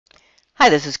Hi,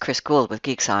 this is Chris Gould with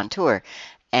Geeks on Tour,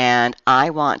 and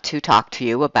I want to talk to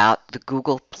you about the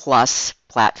Google Plus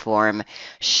platform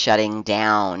shutting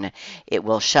down. It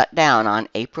will shut down on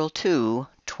April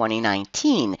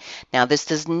 2019. Now, this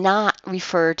does not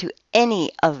refer to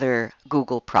any other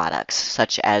Google products,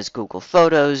 such as Google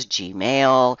Photos,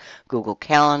 Gmail, Google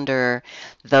Calendar.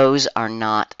 Those are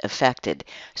not affected.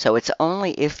 So it's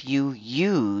only if you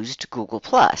used Google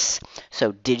Plus.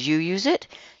 So did you use it?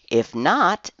 If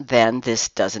not, then this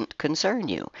doesn't concern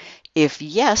you. If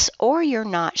yes, or you're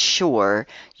not sure,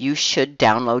 you should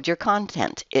download your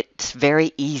content. It's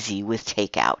very easy with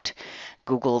Takeout,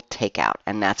 Google Takeout,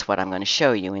 and that's what I'm going to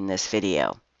show you in this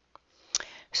video.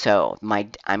 So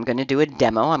I'm going to do a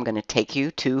demo. I'm going to take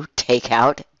you to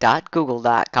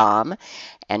takeout.google.com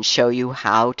and show you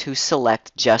how to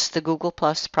select just the Google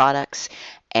Plus products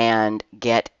and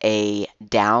get a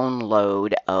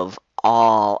download of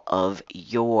all of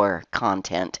your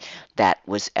content that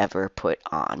was ever put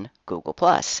on Google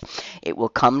Plus. It will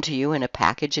come to you in a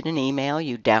package in an email.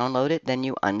 You download it, then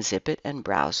you unzip it and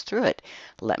browse through it.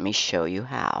 Let me show you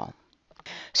how.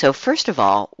 So first of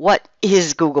all, what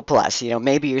is Google Plus?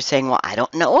 Maybe you're saying, well, I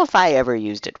don't know if I ever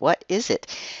used it. What is it?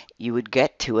 You would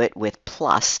get to it with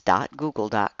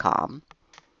plus.google.com.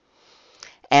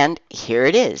 And here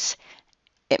it is.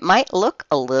 It might look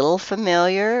a little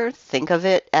familiar. Think of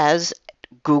it as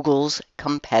Google's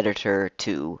competitor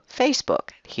to Facebook.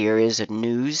 Here is a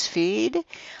news feed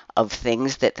of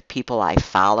things that the people I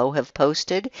follow have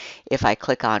posted. If I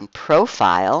click on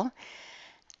Profile,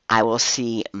 I will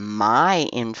see my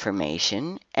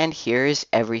information, and here's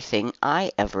everything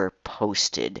I ever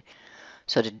posted.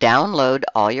 So to download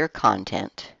all your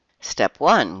content, step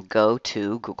 1, go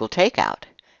to Google Takeout.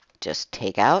 Just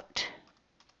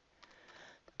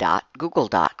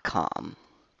takeout.google.com.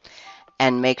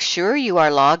 And make sure you are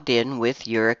logged in with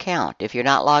your account. If you're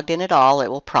not logged in at all, it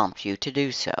will prompt you to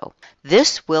do so.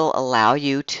 This will allow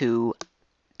you to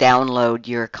download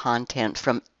your content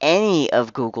from any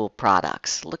of Google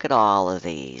products. Look at all of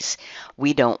these.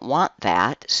 We don't want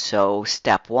that, so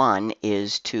step 1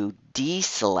 is to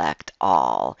deselect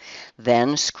all.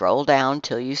 Then scroll down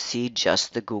till you see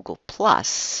just the Google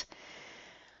Plus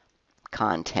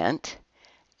content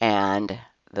and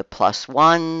the plus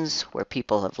ones where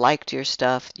people have liked your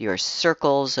stuff, your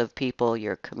circles of people,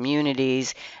 your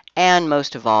communities, and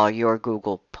most of all, your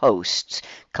Google posts,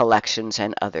 collections,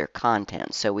 and other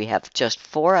content. So we have just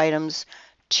 4 items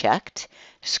checked.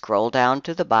 Scroll down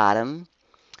to the bottom,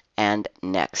 and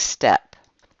next step.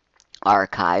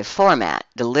 Archive format,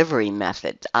 delivery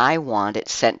methods. I want it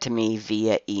sent to me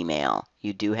via email.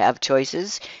 You do have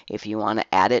choices. If you want to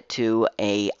add it to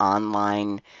an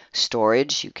online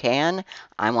storage, you can.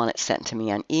 I want it sent to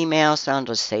me on email, so I'll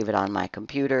just save it on my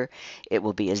computer. It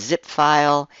will be a zip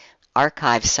file.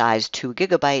 Archive size 2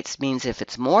 gigabytes means if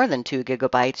it's more than 2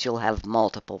 gigabytes, you'll have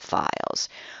multiple files.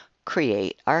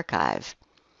 Create archive.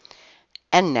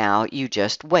 And now you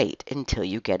just wait until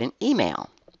you get an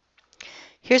email.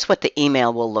 Here's what the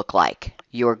email will look like.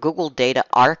 Your Google Data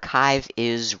Archive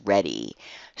is ready.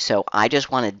 So I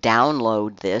just want to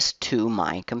download this to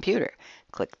my computer.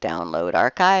 Click Download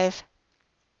Archive.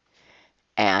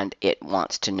 And it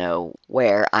wants to know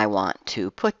where I want to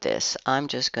put this. I'm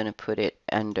just going to put it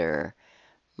under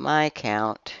my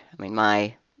account,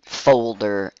 my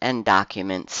folder and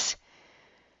documents.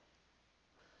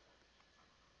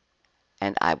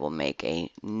 And I will make a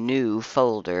new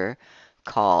folder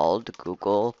called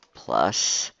Google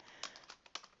Plus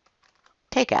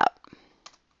Takeout.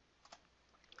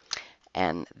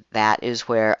 And that is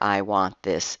where I want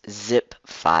this zip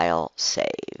file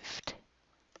saved.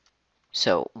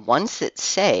 So once it's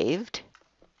saved,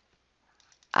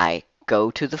 I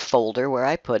go to the folder where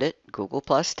I put it, Google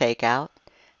Plus Takeout,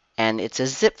 and it's a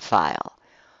zip file.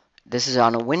 This is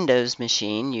on a Windows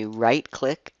machine. You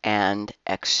right-click and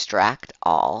extract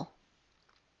all.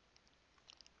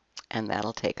 And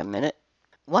that'll take a minute.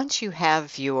 Once you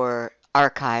have your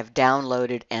archive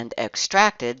downloaded and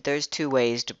extracted, there's 2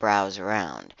 ways to browse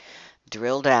around.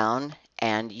 Drill down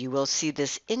and you will see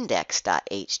this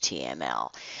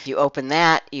index.html. If you open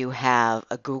that, you have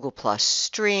a Google Plus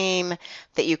stream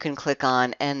that you can click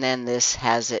on, and then this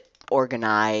has it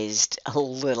organized a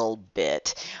little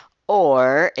bit.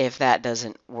 Or if that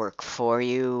doesn't work for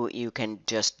you, you can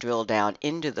just drill down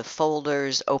into the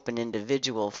folders, open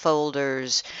individual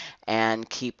folders, and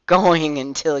keep going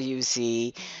until you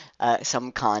see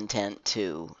some content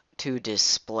to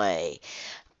display.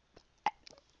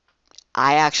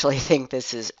 I actually think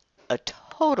this is a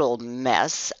total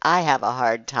mess. I have a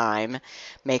hard time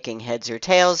making heads or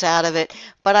tails out of it,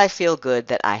 but I feel good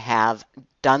that I have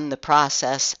done the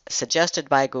process suggested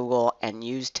by Google and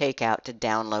used Takeout to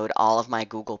download all of my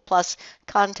Google Plus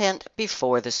content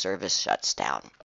before the service shuts down.